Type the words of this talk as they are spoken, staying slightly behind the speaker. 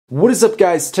What is up,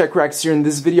 guys? TechRax here. In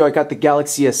this video I got the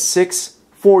Galaxy S6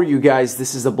 for you guys.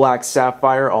 This is the black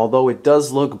sapphire, although it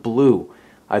does look blue.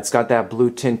 It's got that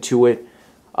blue tint to it.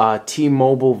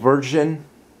 T-Mobile version.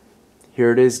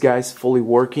 Here it is, guys, fully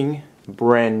working,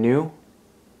 brand new.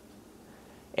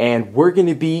 And we're going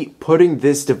to be putting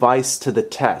this device to the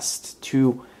test,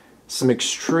 to some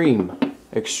extreme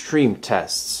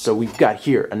tests. So we've got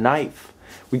here a knife.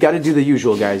 We got to do the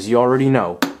usual, guys. You already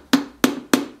know.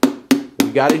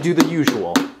 We got to do the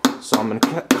usual. So I'm going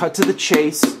to cut to the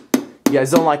chase. You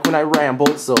guys don't like when I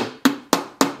ramble, so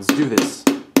let's do this.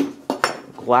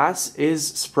 Glass is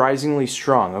surprisingly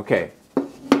strong. Okay.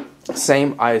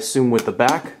 Same, I assume, with the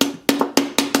back.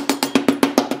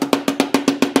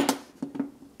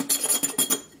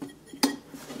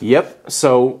 Yep,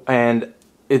 so, and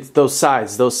it's those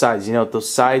sides, you know, those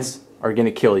sides are going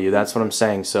to kill you. That's what I'm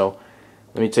saying. So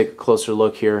let me take a closer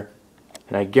look here.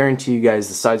 And I guarantee you guys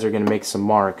the sides are going to make some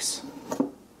marks.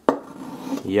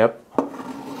 Yep.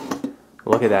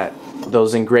 Look at that.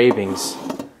 Those engravings.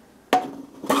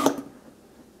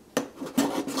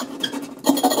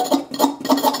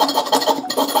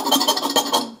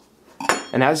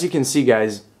 And as you can see,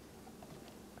 guys,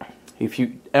 if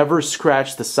you ever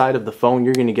scratch the side of the phone,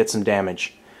 you're going to get some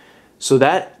damage. So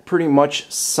that pretty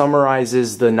much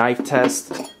summarizes the knife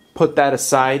test. Put that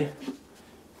aside.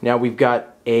 Now we've got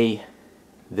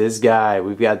this guy.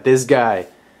 We've got this guy.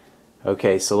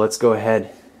 Okay, so let's go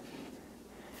ahead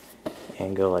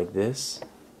and go like this.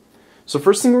 So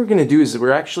first thing we're going to do is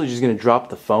we're actually just going to drop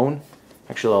the phone.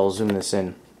 Actually, I'll zoom this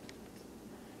in.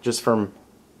 Just from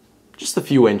just a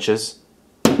few inches.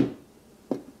 You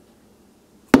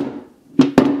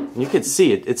can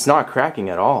see it's not cracking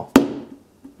at all.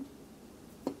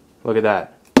 Look at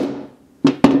that.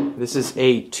 This is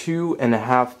a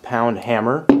 2.5 pound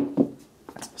hammer.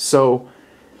 So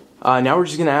now we're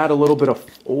just gonna add a little bit of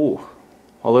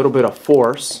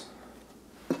force.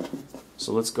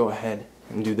 So let's go ahead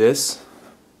and do this.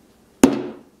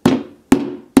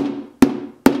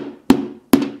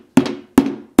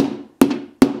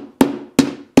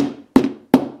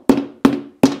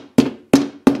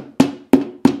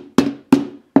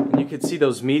 You could see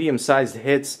those medium-sized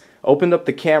hits. Opened up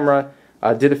the camera,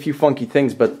 did a few funky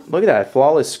things, but look at that,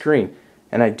 flawless screen.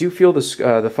 And I do feel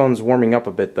the phone's warming up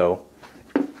a bit, though.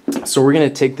 So we're gonna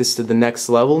take this to the next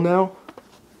level now.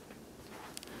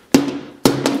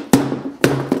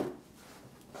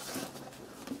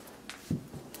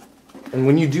 And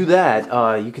when you do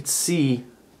that, you could see,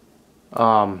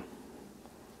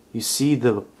 you see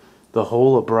the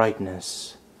hole of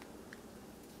brightness.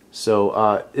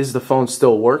 So, is the phone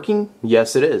still working?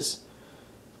 Yes, it is.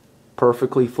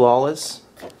 Perfectly flawless.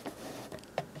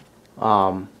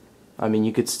 I mean,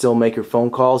 you could still make your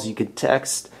phone calls, you could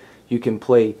text, you can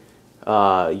play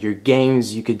your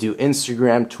games, you could do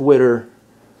Instagram, Twitter,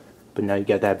 but now you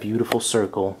got that beautiful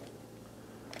circle.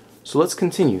 So let's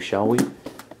continue, shall we?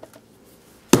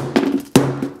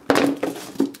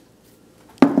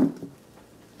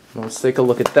 Let's take a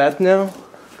look at that now.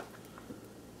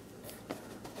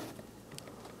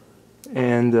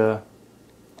 And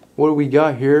what do we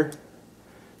got here?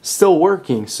 Still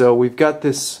working. So we've got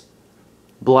this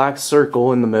black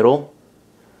circle in the middle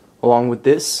along with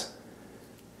this,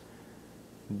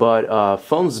 but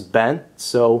phone's bent,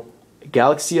 so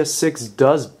Galaxy S6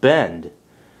 does bend.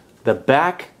 The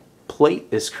back plate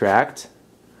is cracked,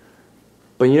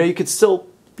 but you know, you could still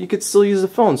use the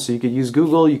phone. So you could use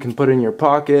Google, you can put it in your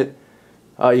pocket,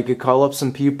 you could call up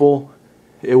some people.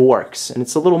 It works, and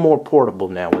it's a little more portable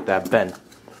now with that bent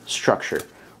structure.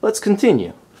 Let's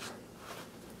continue.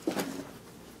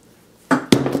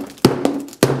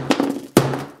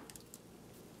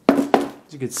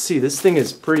 As you can see, this thing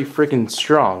is pretty freaking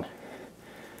strong.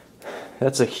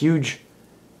 That's a huge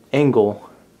angle,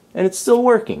 and it's still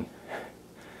working.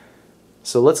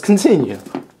 So let's continue.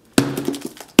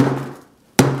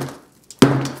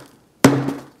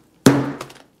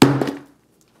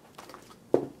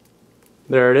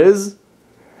 There it is.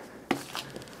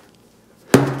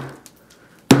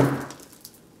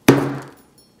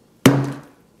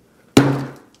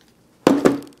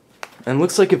 And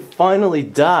looks like it finally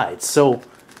died. So,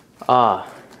 a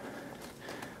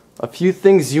few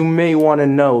things you may want to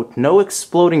note. No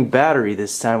exploding battery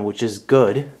this time, which is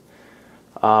good.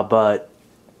 But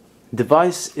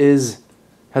device has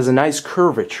a nice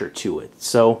curvature to it.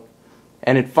 So,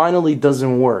 and it finally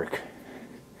doesn't work.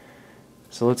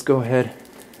 So let's go ahead,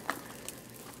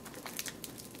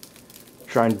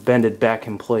 try and bend it back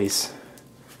in place.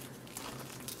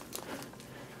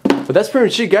 But that's pretty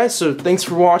much it, guys. So thanks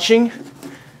for watching.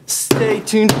 Stay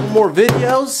tuned for more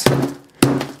videos,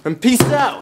 and peace out.